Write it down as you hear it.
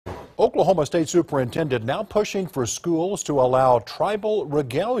Oklahoma State Superintendent now pushing for schools to allow tribal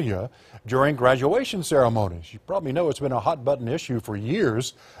regalia during graduation ceremonies. You probably know it's been a hot button issue for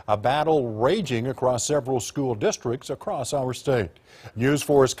years, a battle raging across several school districts across our state. News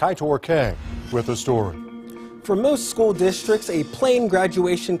 4's Kaitor K with the story. For most school districts, a plain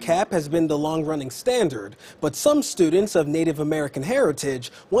graduation cap has been the long-running standard, but some students of Native American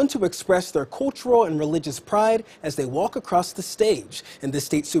heritage want to express their cultural and religious pride as they walk across the stage, and the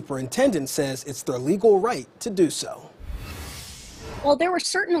state superintendent says it's their legal right to do so. Well, there were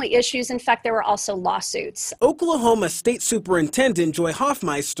certainly issues. In fact, there were also lawsuits. Oklahoma State Superintendent Joy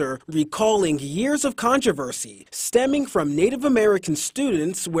Hoffmeister recalling years of controversy stemming from Native American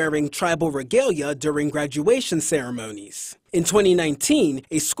students wearing tribal regalia during graduation ceremonies. In 2019,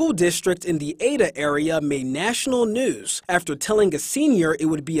 a school district in the Ada area made national news after telling a senior it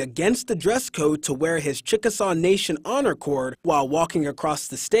would be against the dress code to wear his Chickasaw Nation honor cord while walking across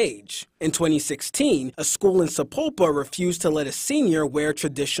the stage. In 2016, a school in Sapulpa refused to let a senior wear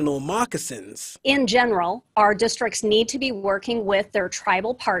traditional moccasins. In general, our districts need to be working with their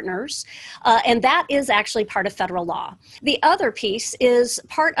tribal partners, and that is actually part of federal law. The other piece is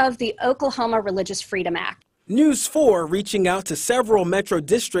part of the Oklahoma Religious Freedom Act. News 4 reaching out to several metro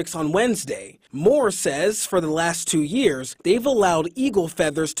districts on Wednesday. Moore says for the last 2 years, they've allowed eagle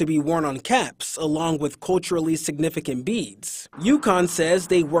feathers to be worn on caps, along with culturally significant beads. Yukon says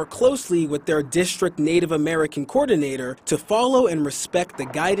they work closely with their district Native American coordinator to follow and respect the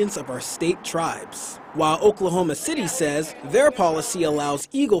guidance of our state tribes. While Oklahoma City says their policy allows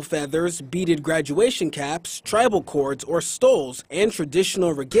eagle feathers, beaded graduation caps, tribal cords or stoles, and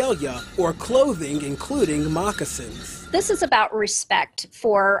traditional regalia or clothing including moccasins. This is about respect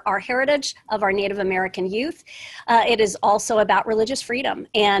for our heritage of our Native American youth. It is also about religious freedom,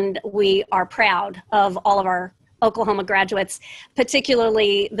 and we are proud of all of our Oklahoma graduates,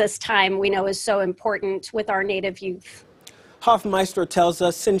 particularly this time we know is so important with our Native youth. Hoffmeister tells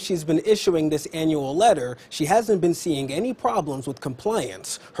us since she's been issuing this annual letter, she hasn't been seeing any problems with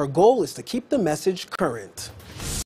compliance. Her goal is to keep the message current.